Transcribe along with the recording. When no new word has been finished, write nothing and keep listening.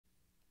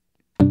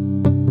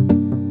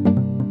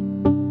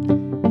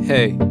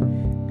Hey,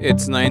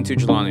 it's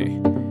 92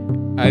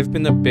 Jelani. I've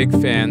been a big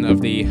fan of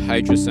the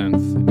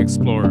Hydrasynth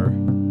Explorer.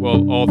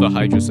 Well, all the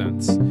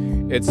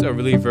Hydrasynths. It's a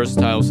really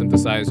versatile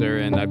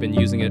synthesizer, and I've been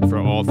using it for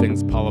all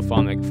things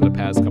polyphonic for the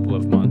past couple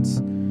of months.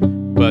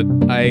 But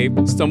I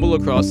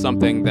stumbled across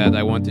something that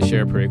I want to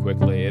share pretty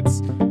quickly. It's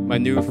my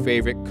new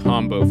favorite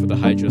combo for the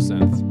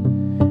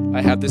Hydrasynth.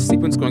 I have this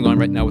sequence going on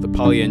right now with the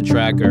Polyend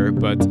Tracker,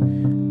 but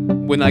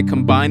when I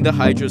combine the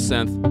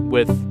Hydrasynth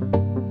with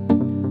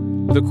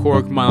the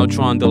Korg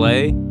Monotron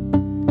Delay,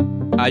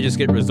 I just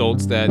get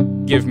results that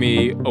give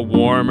me a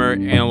warmer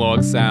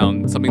analog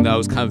sound, something that I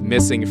was kind of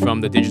missing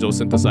from the digital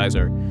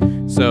synthesizer.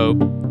 So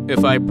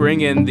if I bring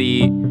in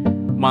the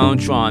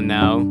Monotron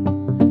now,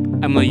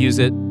 I'm going to use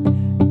it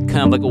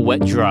kind of like a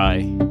wet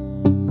dry.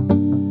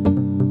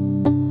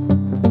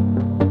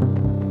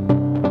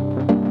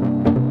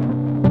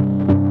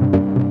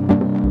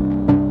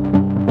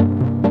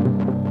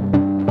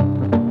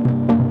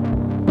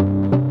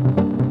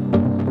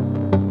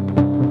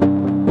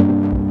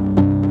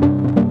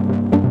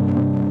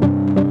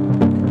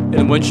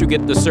 And once you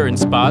get to certain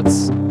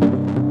spots,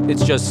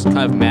 it's just kind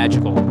of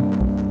magical.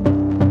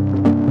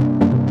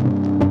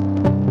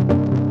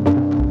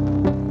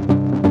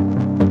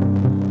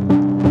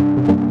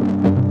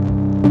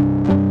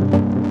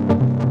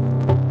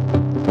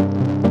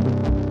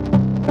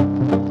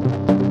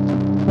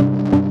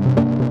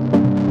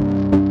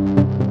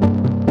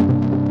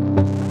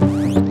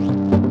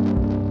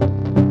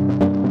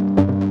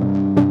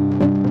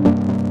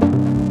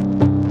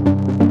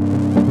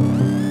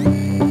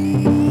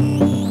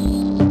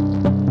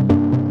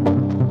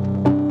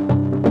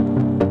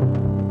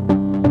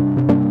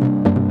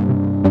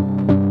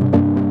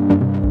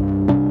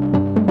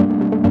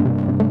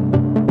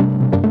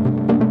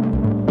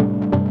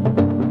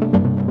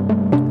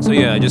 So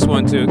yeah, I just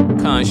wanted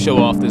to kind of show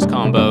off this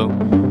combo,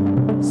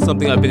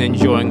 something I've been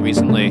enjoying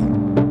recently.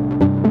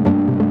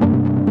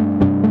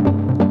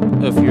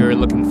 If you're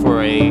looking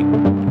for a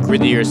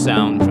grittier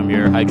sound from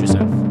your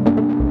Hydrasynth.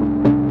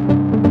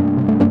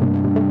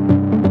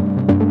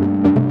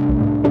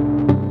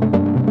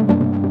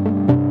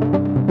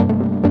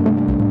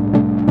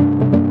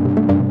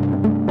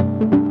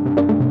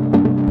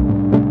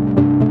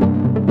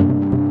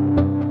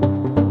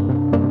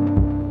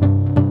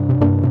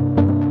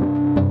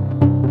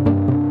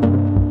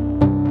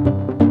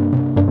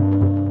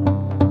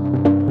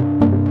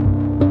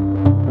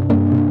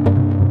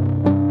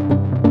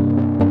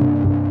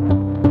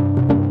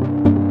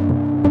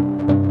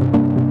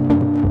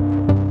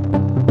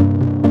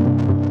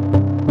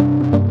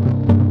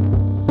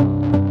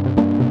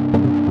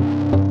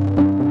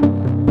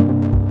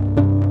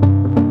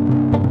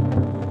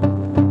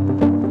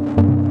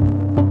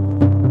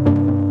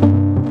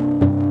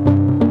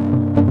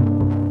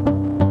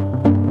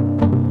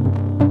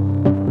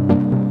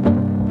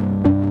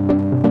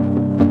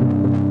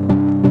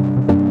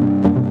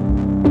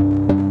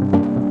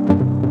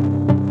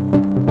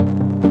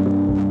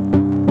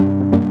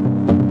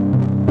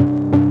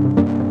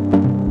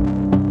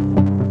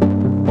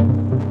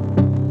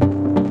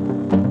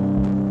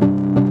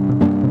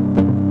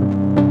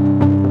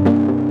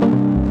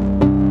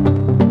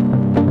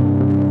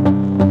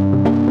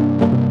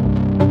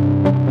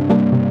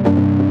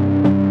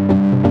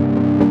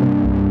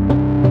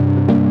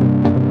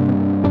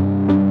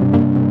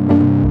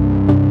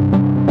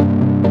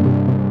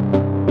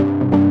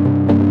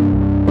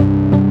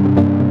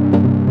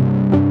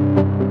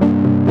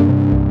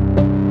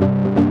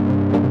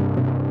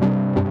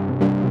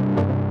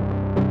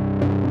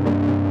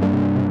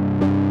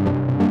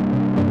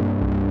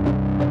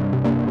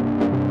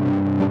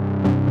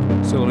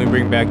 So let me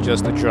bring back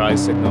just the dry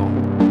signal.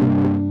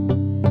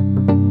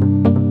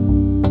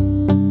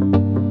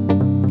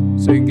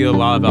 So you can get a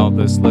lot of out of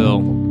this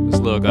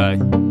little guy.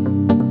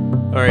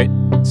 Alright,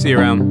 see you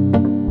around.